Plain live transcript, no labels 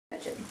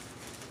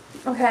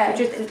Okay.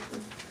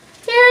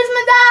 Here's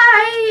my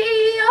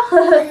dye.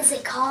 What is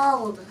it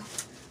called?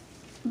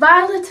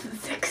 Violet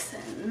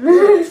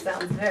Vixen.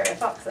 Sounds very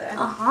foxy.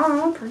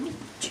 Pretty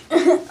much.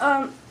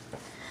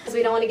 Because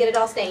we don't want to get it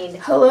all stained.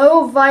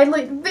 Hello,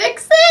 Violet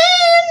Vixen.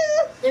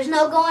 There's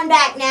no going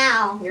back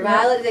now. You're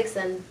Violet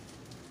Vixen.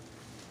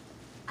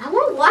 I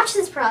want to watch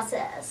this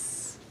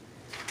process.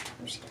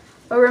 I'm just gonna...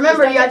 But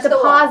remember, you have to touch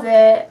the pause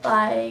it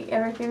like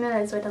every few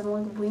minutes so it doesn't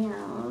look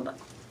weird.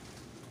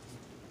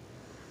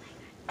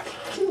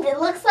 It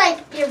looks like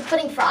you're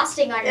putting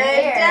frosting on your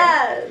hair.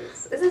 It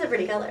does. This is a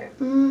pretty color.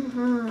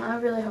 I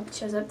really hope it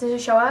shows up. Does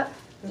it show up?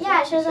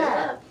 Yeah, it shows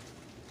up.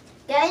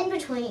 Get in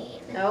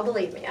between. Oh,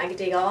 believe me, I could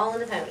dig all in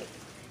the pony.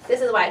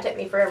 This is why it took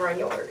me forever on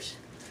yours.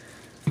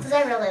 Because I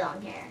have really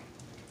long hair.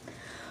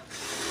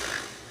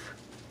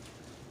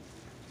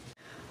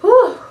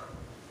 Whew.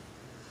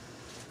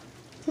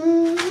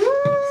 This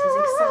is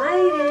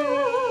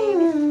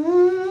exciting.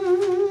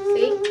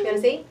 See? You want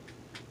to see?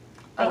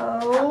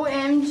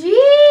 OMG!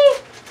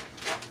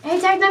 Hey,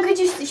 Techno, could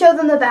you show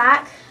them the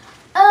back?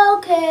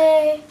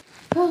 Okay.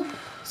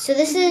 So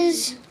this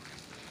is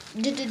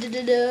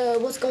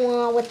what's going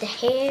on with the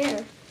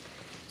hair.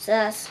 So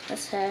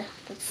that's her.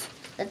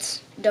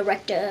 That's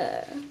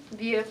director.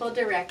 Beautiful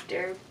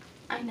director.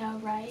 I know,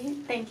 right?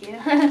 Thank you.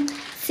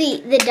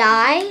 See, the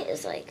dye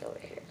is like over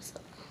here. So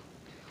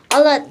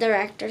I'll let the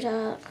director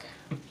talk.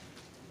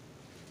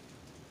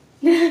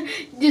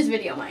 Just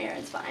video my hair,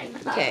 it's fine.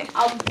 Okay.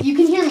 You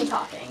can hear me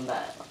talking,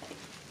 but.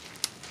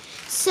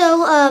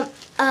 So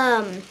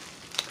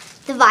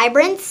the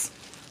vibrance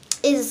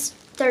is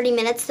 30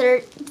 minutes,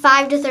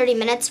 5 to 30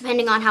 minutes,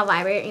 depending on how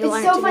vibrant you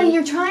want it to be. It's so funny.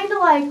 You're trying to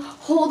like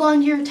hold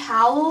onto your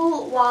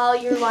towel while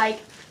you're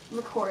like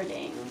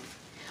recording.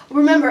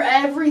 Remember,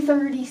 every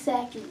 30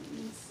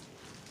 seconds.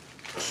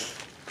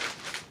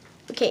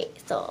 Okay,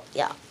 so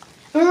yeah.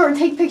 Remember,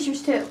 take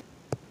pictures too.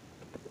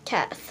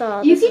 Okay,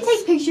 so You can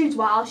take pictures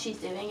while she's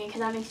doing it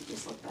because that makes it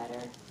just look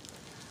better.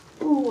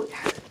 Ooh, it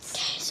hurts.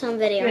 Okay, so I'm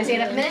video. You want to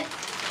stand up a minute?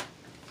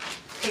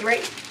 Take a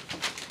break.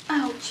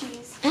 Oh,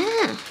 jeez.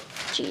 Ah,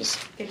 jeez.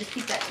 Okay, just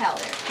keep that towel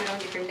there. We don't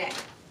get your neck.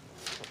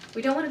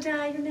 We don't want to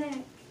dye your neck.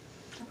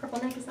 A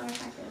purple neck is not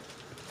attractive.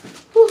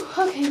 Whew,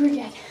 okay, we're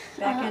good.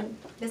 Back in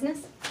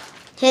business?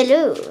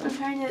 Hello. I'm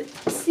trying to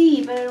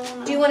see, but I don't want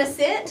to. Do you want to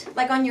sit?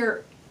 Like on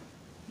your...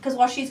 Because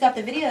while she's got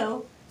the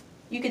video,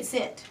 you could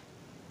sit.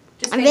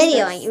 Just I'm face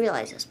videoing. this. You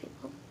realize those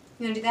people.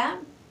 You want to do that?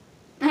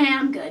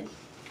 I'm good.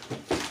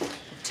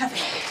 Tough.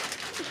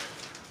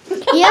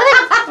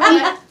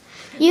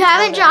 You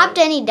haven't dropped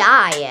any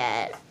dye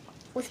yet.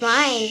 With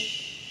mine.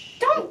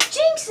 Don't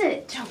jinx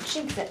it. Don't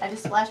jinx it. I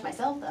just splashed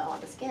myself, though, on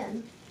the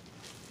skin.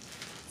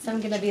 So I'm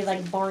going to be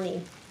like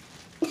Barney.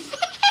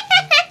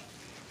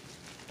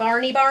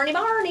 Barney, Barney,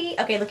 Barney.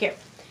 Okay, look here.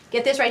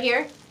 Get this right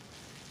here.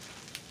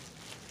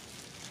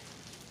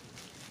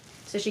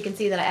 So she can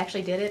see that I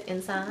actually did it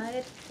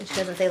inside. And she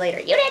doesn't say later,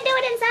 you didn't do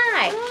it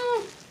inside.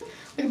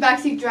 Like a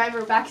backseat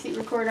driver, backseat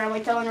recorder. I'm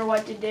like telling her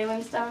what to do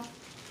and stuff.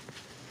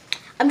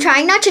 I'm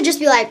trying not to just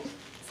be like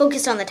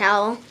focused on the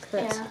towel.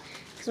 Yeah.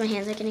 Because my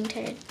hands are getting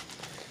tired.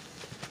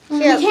 We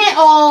can't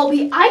all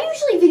be. I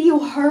usually video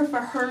her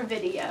for her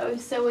videos,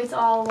 so it's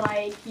all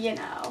like, you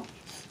know.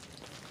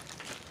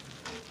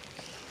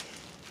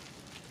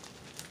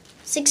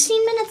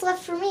 16 minutes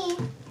left for me.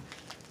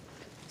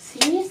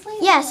 Seriously?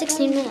 Yeah,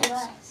 16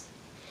 minutes.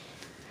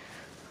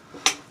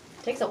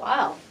 It takes a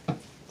while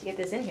to get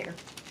this in here.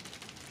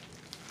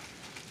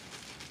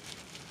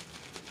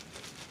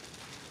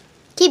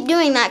 Keep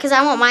doing that because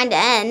I want mine to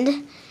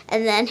end.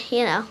 And then,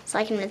 you know, so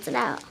I can rinse it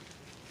out.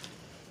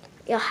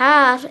 Your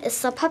hair is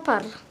so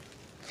pepper.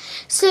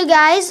 So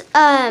guys,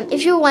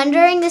 if you're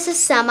wondering, this is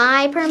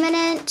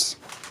semi-permanent.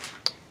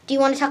 Do you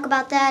want to talk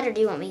about that or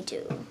do you want me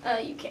to?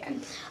 You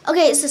can.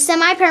 Okay, so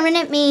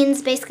semi-permanent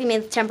basically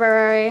means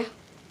temporary.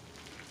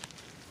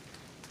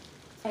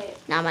 Hey.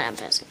 No, I'm not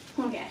pressing.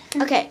 Okay.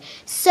 Okay,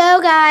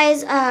 so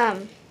guys,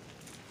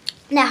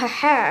 now her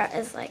hair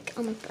is like,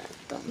 oh my god.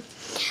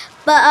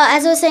 But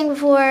as I was saying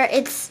before,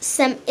 it's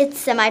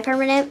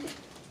semi-permanent.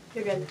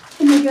 You're good.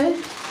 Am I good?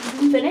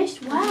 You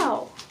finished?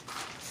 Wow.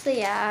 So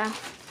yeah.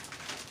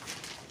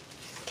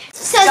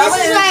 So this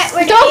is what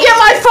we're Don't get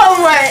my phone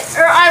wet,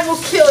 or I will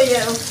kill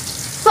you.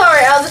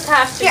 Sorry, I'll just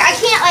have to. Here, I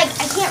can't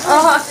really.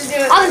 I'll have to do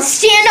it. I'll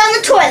stand on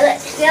the toilet.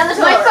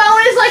 My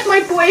phone is like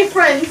my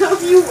boyfriend, so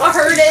if you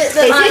heard it,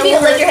 then Okay, see if you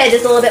can lift your head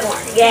just a little bit more.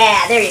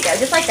 Yeah, there you go.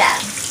 Just like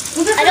that.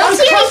 I don't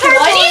see any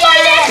purple on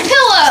my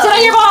pillow. Sit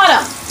on your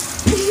bottom.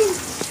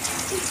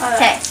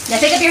 Okay, now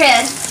pick up your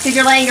head, because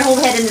you're laying your whole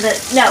head into the...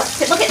 No,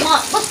 look at Mom.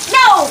 Look,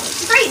 no!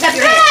 Straighten up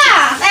your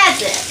head.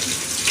 That's it.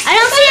 I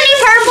don't see any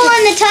purple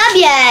in the tub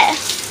yet.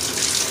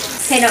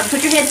 Okay, no,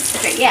 put your head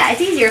straight. Yeah, it's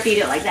easier if you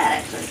do it like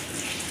that, actually.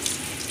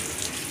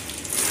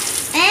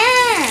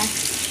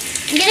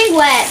 I'm getting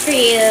wet for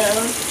you.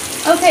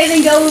 Okay,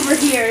 then go over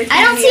here.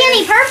 I don't see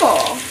any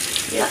purple.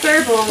 It's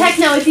purple. Heck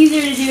no, it's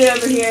easier to do it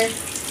over here.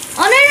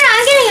 Oh, no,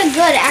 I'm getting a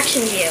good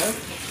action view.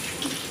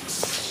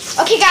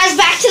 Okay, guys,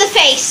 back to the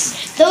face.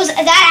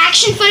 That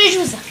action footage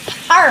was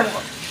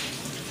horrible.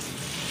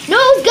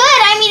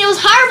 was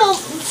horrible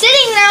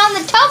sitting there on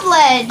the tub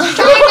ledge,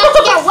 trying not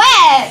to get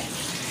wet.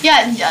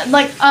 Yeah,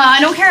 like,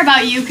 I don't care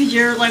about you because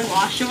you're, like,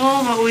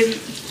 washable, but with,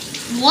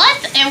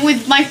 and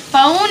with my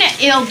phone,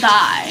 it'll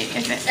die.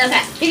 If it, Okay.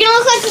 You're gonna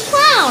look like a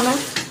clown.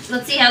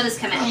 Let's see how this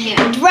comes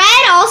out.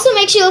 Red also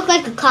makes you look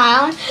like a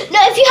clown. No,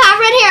 if you have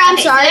red hair, I'm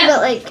Okay, sorry, sit but,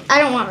 up. like,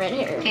 I don't want red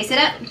hair. Okay, sit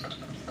up.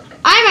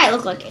 I might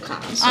look like a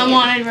clown. So I yeah.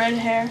 wanted red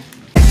hair.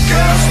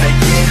 Girls, they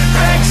get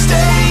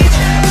backstage.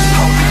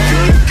 All the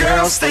good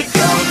girls, they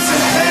go to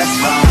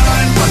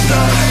heaven. But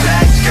the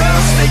bad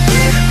girls, they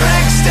get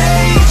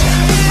backstage.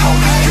 All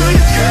the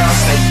good girls,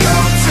 they go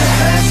to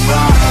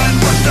heaven.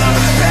 But the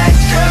bad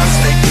girls,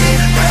 they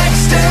get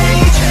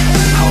backstage.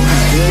 All the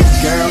good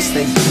girls,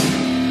 they.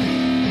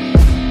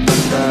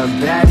 But the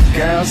bad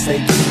girls,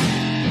 they.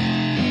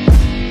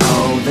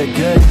 Oh, the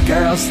good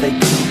girls, they.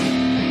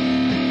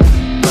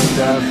 But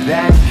the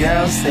bad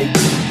girls, they.